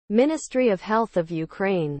Ministry of Health of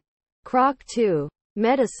Ukraine. Krok 2.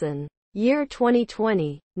 Medicine. Year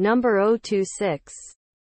 2020, number 026.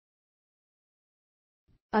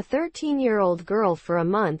 A 13-year-old girl for a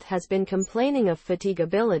month has been complaining of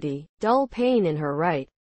fatigability, dull pain in her right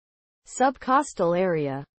subcostal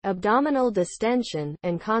area, abdominal distension,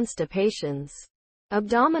 and constipations.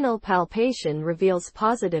 Abdominal palpation reveals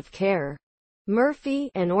positive Kehr,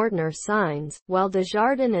 Murphy, and Ortner signs, while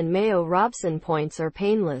Desjardins and Mayo-Robson points are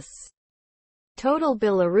painless. Total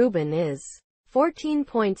bilirubin is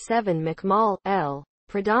 14.7 mcmol, L,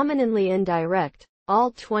 predominantly indirect,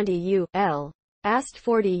 alt 20 U, L, ast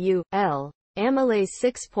 40 U, L, amylase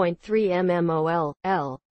 6.3 mmol,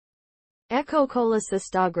 L.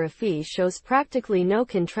 Echocholecystography shows practically no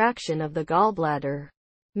contraction of the gallbladder.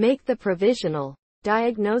 Make the provisional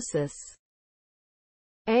diagnosis.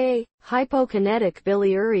 A. Hypokinetic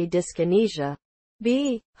biliary dyskinesia.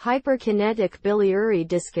 B. Hyperkinetic biliary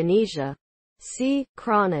dyskinesia. C.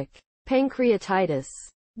 Chronic pancreatitis.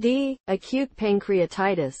 D. Acute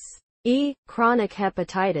pancreatitis. E. Chronic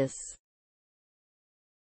hepatitis.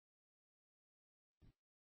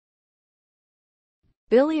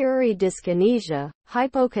 Biliary dyskinesia,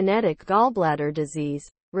 hypokinetic gallbladder disease,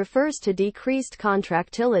 refers to decreased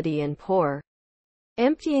contractility and poor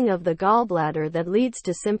emptying of the gallbladder that leads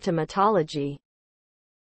to symptomatology.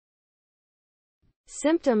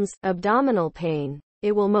 Symptoms: abdominal pain.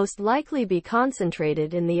 It will most likely be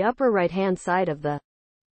concentrated in the upper right-hand side of the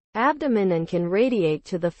abdomen and can radiate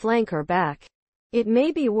to the flank or back. It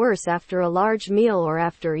may be worse after a large meal or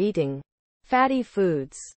after eating fatty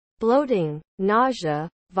foods. Bloating, nausea,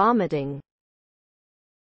 vomiting.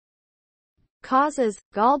 Causes: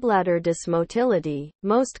 gallbladder dysmotility,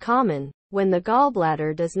 most common, when the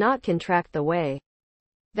gallbladder does not contract the way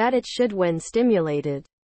that it should when stimulated.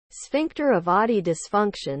 Sphincter of Oddi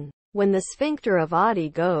dysfunction. When the sphincter of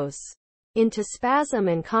Oddi goes into spasm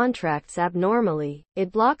and contracts abnormally,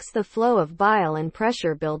 it blocks the flow of bile and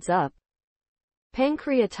pressure builds up.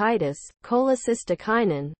 Pancreatitis,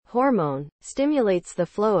 cholecystokinin, hormone, stimulates the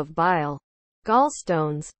flow of bile.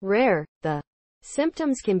 Gallstones, rare. The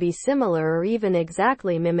symptoms can be similar or even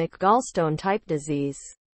exactly mimic gallstone-type disease.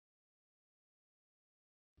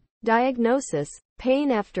 Diagnosis: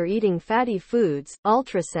 pain after eating fatty foods,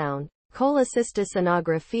 ultrasound,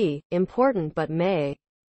 cholecystosonography, important but may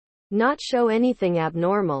not show anything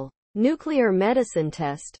abnormal. Nuclear medicine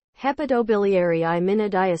test, hepatobiliary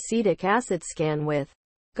immunodiacetic acid scan with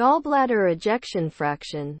gallbladder ejection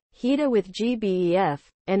fraction, HEDA with GBEF,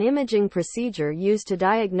 an imaging procedure used to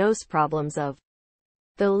diagnose problems of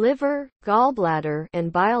the liver, gallbladder,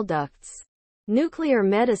 and bile ducts. Nuclear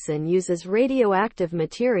medicine uses radioactive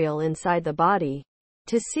material inside the body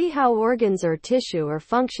to see how organs or tissue are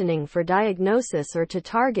functioning for diagnosis or to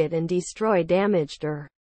target and destroy damaged or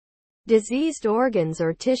diseased organs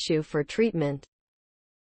or tissue for treatment.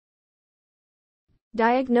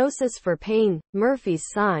 Diagnosis for pain: Murphy's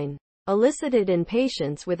sign, elicited in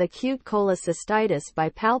patients with acute cholecystitis by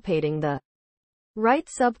palpating the right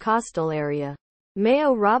subcostal area.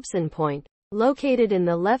 Mayo-Robson point, located in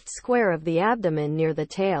the left square of the abdomen near the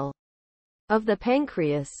tail of the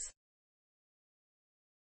pancreas.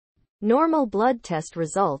 Normal blood test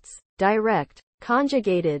results: direct,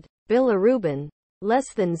 conjugated, bilirubin,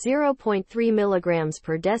 less than 0.3 mg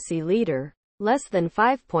per deciliter, less than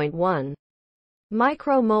 5.1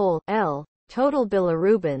 micromole, L. Total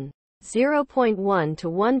bilirubin, 0.1 to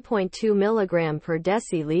 1.2 mg per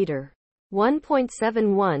deciliter,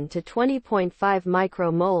 1.71 to 20.5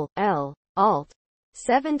 micromole, L. Alt.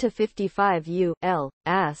 7 to 55 U, L.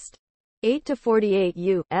 Ast. 8 to 48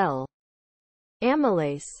 U, L.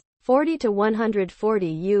 Amylase. 40 to 140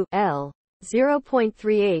 U, L.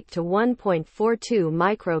 0.38 to 1.42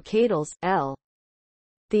 microcatals, L.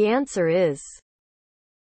 The answer is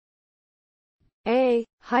A.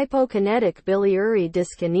 Hypokinetic biliary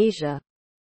dyskinesia.